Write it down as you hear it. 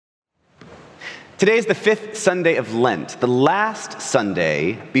Today is the fifth Sunday of Lent, the last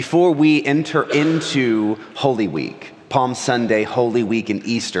Sunday before we enter into Holy Week, Palm Sunday, Holy Week, and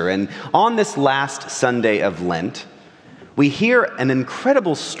Easter. And on this last Sunday of Lent, we hear an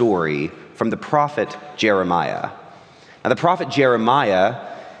incredible story from the prophet Jeremiah. Now, the prophet Jeremiah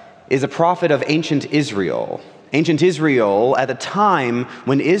is a prophet of ancient Israel. Ancient Israel at a time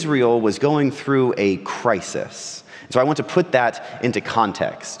when Israel was going through a crisis. So I want to put that into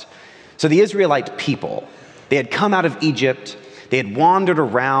context. So the Israelite people, they had come out of Egypt, they had wandered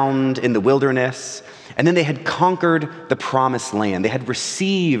around in the wilderness, and then they had conquered the promised land. They had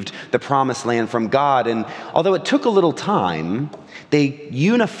received the promised land from God, and although it took a little time, they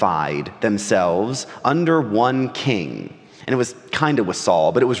unified themselves under one king. And it was kind of with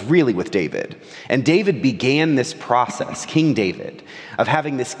Saul, but it was really with David. And David began this process, King David, of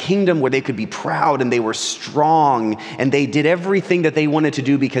having this kingdom where they could be proud and they were strong and they did everything that they wanted to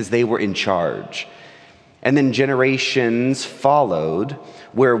do because they were in charge. And then generations followed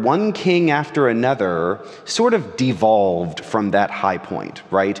where one king after another sort of devolved from that high point,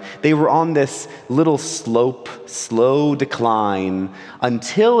 right? They were on this little slope, slow decline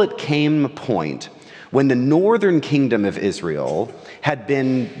until it came a point when the northern kingdom of Israel had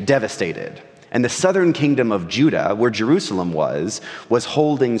been devastated, and the southern kingdom of Judah, where Jerusalem was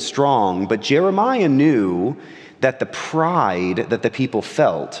holding strong. But Jeremiah knew that the pride that the people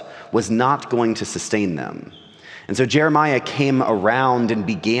felt was not going to sustain them. And so Jeremiah came around and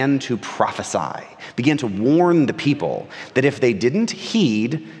began to prophesy, began to warn the people that if they didn't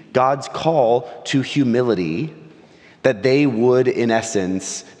heed God's call to humility, that they would, in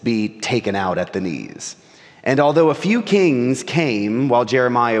essence, be taken out at the knees. And although a few kings came while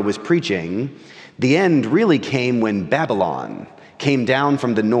Jeremiah was preaching, the end really came when Babylon came down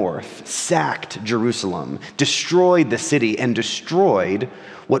from the north, sacked Jerusalem, destroyed the city, and destroyed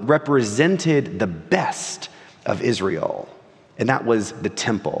what represented the best of Israel, and that was the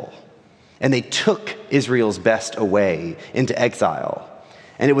temple. And they took Israel's best away into exile.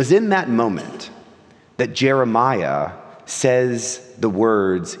 And it was in that moment that Jeremiah says the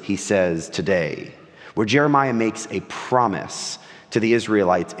words he says today, where Jeremiah makes a promise to the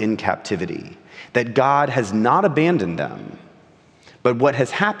Israelites in captivity that God has not abandoned them. But what has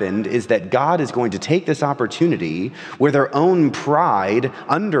happened is that God is going to take this opportunity where their own pride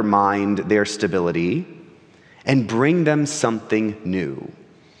undermined their stability and bring them something new.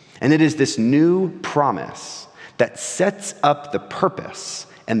 And it is this new promise that sets up the purpose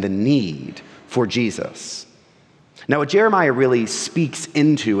and the need for Jesus. Now, what Jeremiah really speaks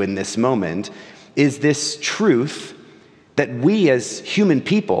into in this moment is this truth that we as human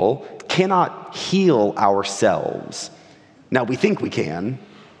people cannot heal ourselves. Now, we think we can.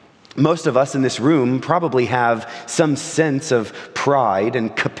 Most of us in this room probably have some sense of pride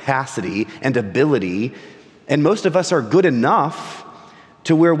and capacity and ability, and most of us are good enough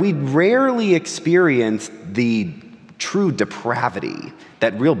to where we rarely experience the true depravity,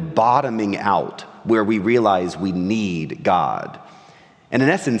 that real bottoming out where we realize we need God. And in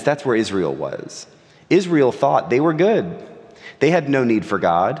essence, that's where Israel was. Israel thought they were good. They had no need for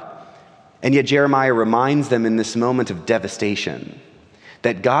God. And yet Jeremiah reminds them in this moment of devastation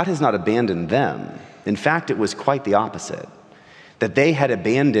that God has not abandoned them. In fact, it was quite the opposite. That they had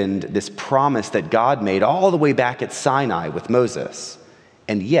abandoned this promise that God made all the way back at Sinai with Moses.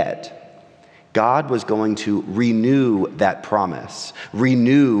 And yet, God was going to renew that promise,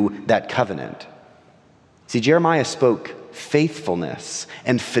 renew that covenant. See, Jeremiah spoke faithfulness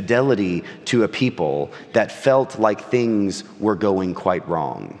and fidelity to a people that felt like things were going quite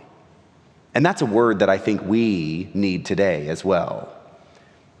wrong. And that's a word that I think we need today as well.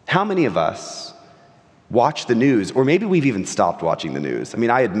 How many of us watch the news, or maybe we've even stopped watching the news? I mean,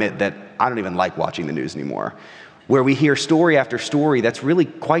 I admit that I don't even like watching the news anymore, where we hear story after story that's really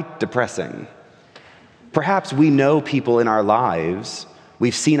quite depressing. Perhaps we know people in our lives,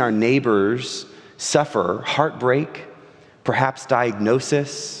 we've seen our neighbors suffer heartbreak, perhaps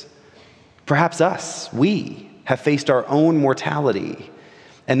diagnosis, perhaps us, we have faced our own mortality.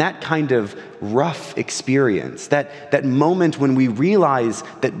 And that kind of rough experience, that moment when we realize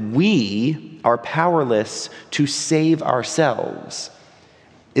that we are powerless to save ourselves,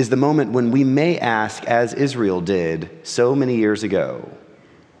 is the moment when we may ask, as Israel did so many years ago,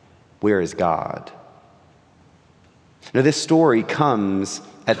 where is God? Now, this story comes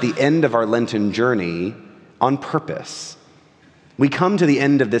at the end of our Lenten journey on purpose. We come to the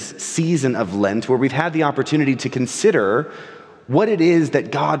end of this season of Lent where we've had the opportunity to consider what it is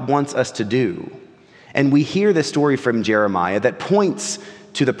that God wants us to do. And we hear this story from Jeremiah that points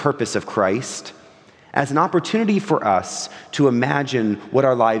to the purpose of Christ as an opportunity for us to imagine what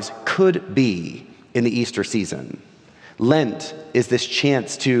our lives could be in the Easter season. Lent is this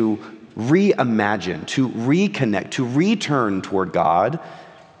chance to reimagine, to reconnect, to return toward God.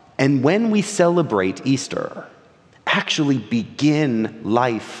 And when we celebrate Easter, actually begin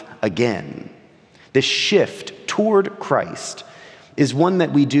life again. This shift toward Christ is one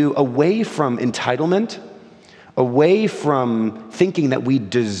that we do away from entitlement, away from thinking that we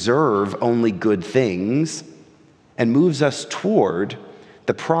deserve only good things, and moves us toward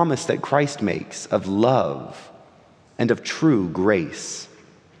the promise that Christ makes of love and of true grace.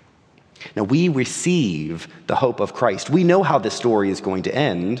 Now, we receive the hope of Christ. We know how this story is going to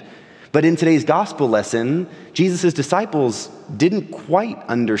end, but in today's gospel lesson, Jesus' disciples didn't quite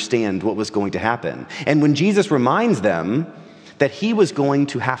understand what was going to happen. And when Jesus reminds them that he was going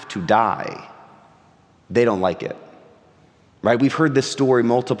to have to die, they don't like it, right? We've heard this story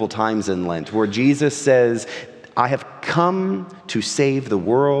multiple times in Lent where Jesus says, I have come to save the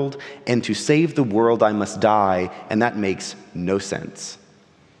world, and to save the world I must die, and that makes no sense.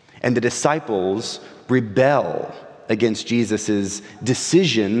 And the disciples rebel against Jesus'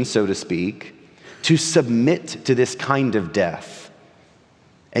 decision, so to speak, to submit to this kind of death.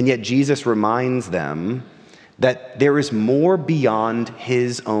 And yet Jesus reminds them that there is more beyond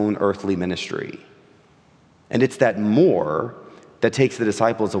his own earthly ministry. And it's that more that takes the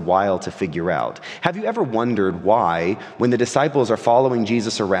disciples a while to figure out. Have you ever wondered why, when the disciples are following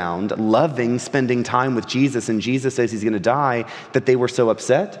Jesus around, loving spending time with Jesus, and Jesus says he's going to die, that they were so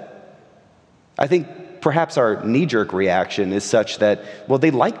upset? I think perhaps our knee-jerk reaction is such that, well, they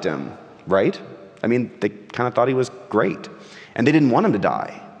liked him, right? I mean, they kind of thought he was great, and they didn't want him to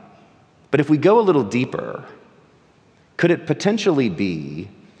die. But if we go a little deeper, could it potentially be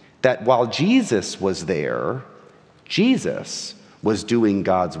that while Jesus was there, Jesus was doing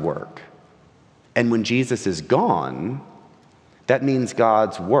God's work? And when Jesus is gone, that means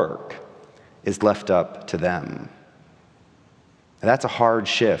God's work is left up to them. And that's a hard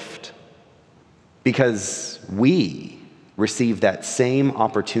shift, because we receive that same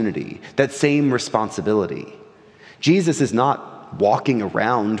opportunity, that same responsibility. Jesus is not walking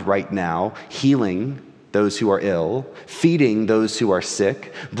around right now healing those who are ill, feeding those who are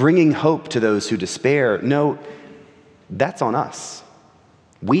sick, bringing hope to those who despair. No, that's on us.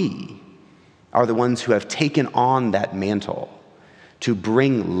 We are the ones who have taken on that mantle to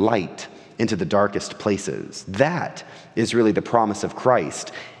bring light into the darkest places. That is really the promise of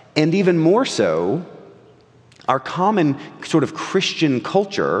Christ. And even more so, our common sort of Christian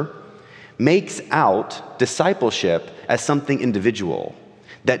culture makes out discipleship as something individual,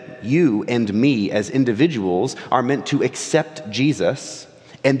 that you and me as individuals are meant to accept Jesus,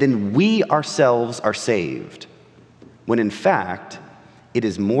 and then we ourselves are saved. When in fact, it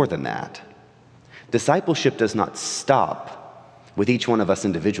is more than that. Discipleship does not stop with each one of us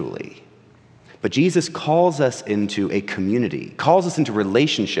individually, but Jesus calls us into a community, calls us into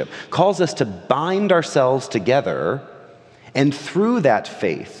relationship, calls us to bind ourselves together, and through that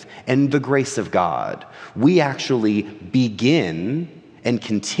faith and the grace of God, we actually begin and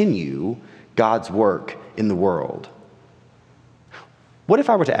continue God's work in the world. What if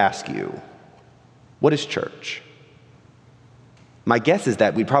I were to ask you, what is church? My guess is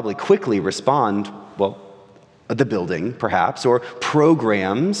that we'd probably quickly respond, well, the building, perhaps, or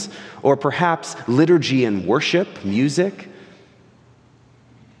programs, or perhaps liturgy and worship, music.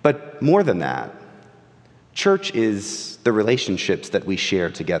 But more than that, church is the relationships that we share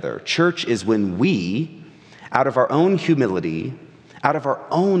together. Church is when we, out of our own humility, out of our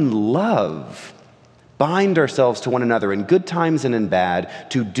own love, bind ourselves to one another in good times and in bad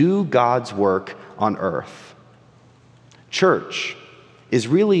to do God's work on earth. Church is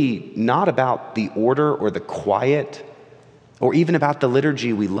really not about the order or the quiet or even about the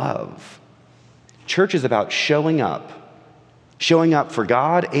liturgy we love. Church is about showing up for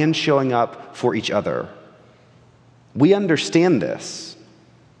God and showing up for each other. We understand this,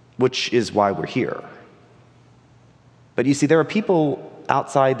 which is why we're here. But you see, there are people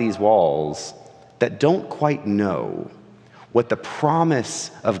outside these walls that don't quite know what the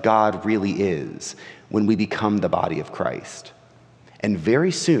promise of God really is when we become the body of Christ. And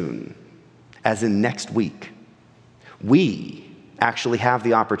very soon, as in next week, we actually have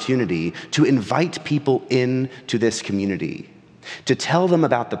the opportunity to invite people into this community, to tell them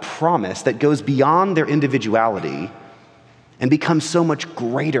about the promise that goes beyond their individuality and becomes so much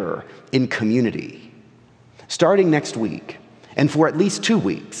greater in community. Starting next week, and for at least 2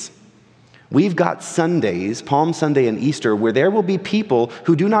 weeks, we've got Sundays, Palm Sunday and Easter, where there will be people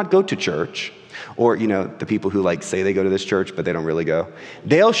who do not go to church, or, the people who say they go to this church, but they don't really go.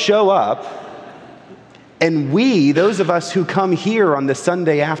 They'll show up, and we, those of us who come here on the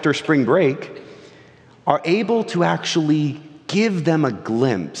Sunday after spring break, are able to actually give them a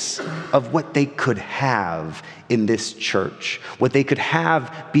glimpse of what they could have in this church, what they could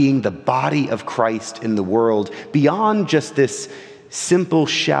have being the body of Christ in the world, beyond just this simple,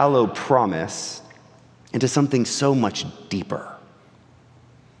 shallow promise, into something so much deeper.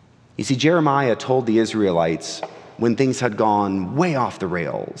 You see, Jeremiah told the Israelites when things had gone way off the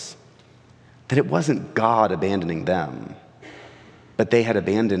rails that it wasn't God abandoning them, but they had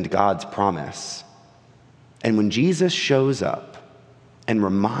abandoned God's promise. And when Jesus shows up and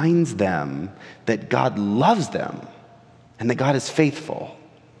reminds them that God loves them and that God is faithful,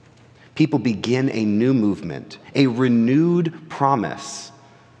 people begin a new movement, a renewed promise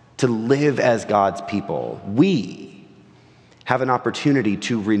to live as God's people. We have an opportunity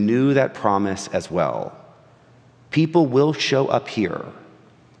to renew that promise as well. People will show up here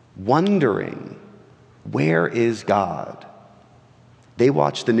wondering, where is God? They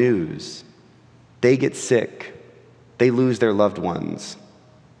watch the news. They get sick. They lose their loved ones.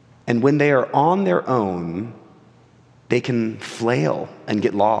 And when they are on their own, they can flail and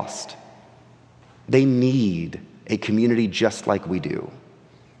get lost. They need a community just like we do.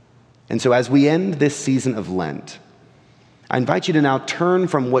 And so as we end this season of Lent, I invite you to now turn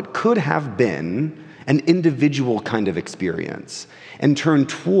from what could have been an individual kind of experience and turn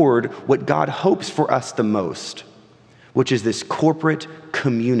toward what God hopes for us the most, which is this corporate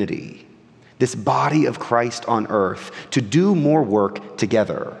community, this body of Christ on earth, to do more work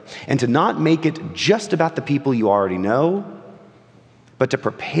together and to not make it just about the people you already know, but to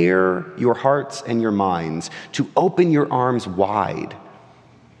prepare your hearts and your minds to open your arms wide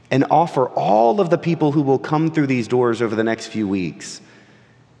and offer all of the people who will come through these doors over the next few weeks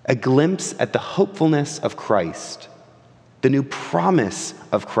a glimpse at the hopefulness of Christ, the new promise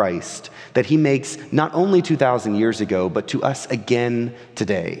of Christ that he makes not only 2,000 years ago, but to us again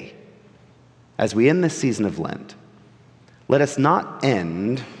today. As we end this season of Lent, let us not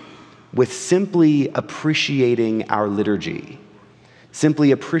end with simply appreciating our liturgy,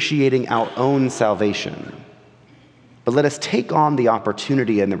 simply appreciating our own salvation, but let us take on the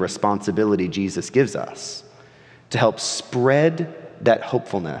opportunity and the responsibility Jesus gives us to help spread that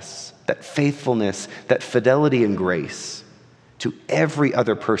hopefulness, that faithfulness, that fidelity and grace to every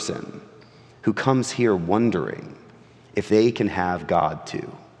other person who comes here wondering if they can have God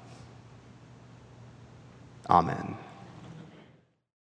too. Amen.